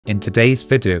In today's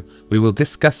video, we will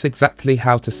discuss exactly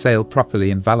how to sail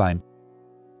properly in Valheim.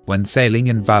 When sailing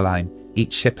in Valheim,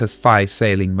 each ship has 5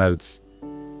 sailing modes.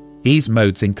 These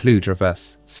modes include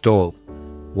reverse, stall,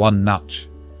 1 notch,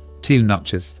 2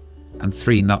 notches, and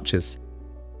 3 notches.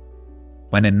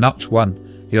 When in notch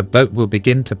 1, your boat will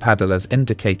begin to paddle as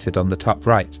indicated on the top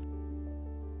right.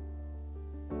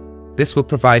 This will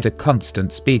provide a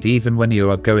constant speed even when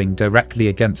you are going directly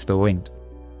against the wind.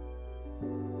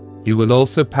 You will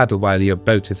also paddle while your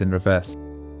boat is in reverse.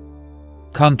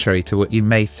 Contrary to what you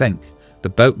may think, the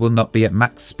boat will not be at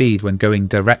max speed when going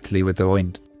directly with the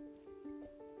wind.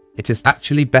 It is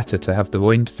actually better to have the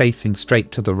wind facing straight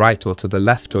to the right or to the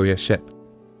left of your ship.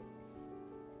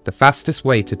 The fastest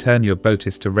way to turn your boat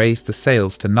is to raise the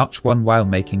sails to notch 1 while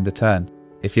making the turn.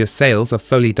 If your sails are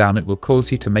fully down, it will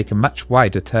cause you to make a much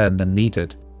wider turn than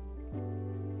needed.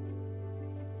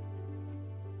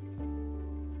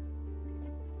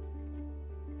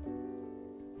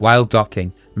 While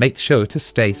docking, make sure to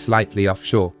stay slightly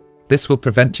offshore. This will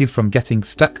prevent you from getting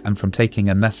stuck and from taking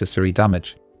unnecessary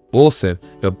damage. Also,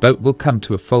 your boat will come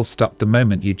to a full stop the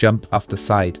moment you jump off the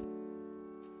side.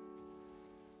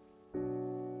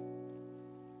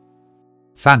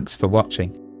 Thanks for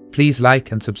watching. Please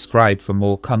like and subscribe for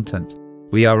more content.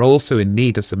 We are also in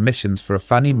need of submissions for a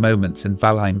funny moments in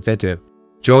Valheim video.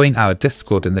 Join our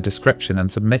Discord in the description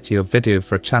and submit your video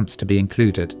for a chance to be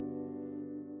included.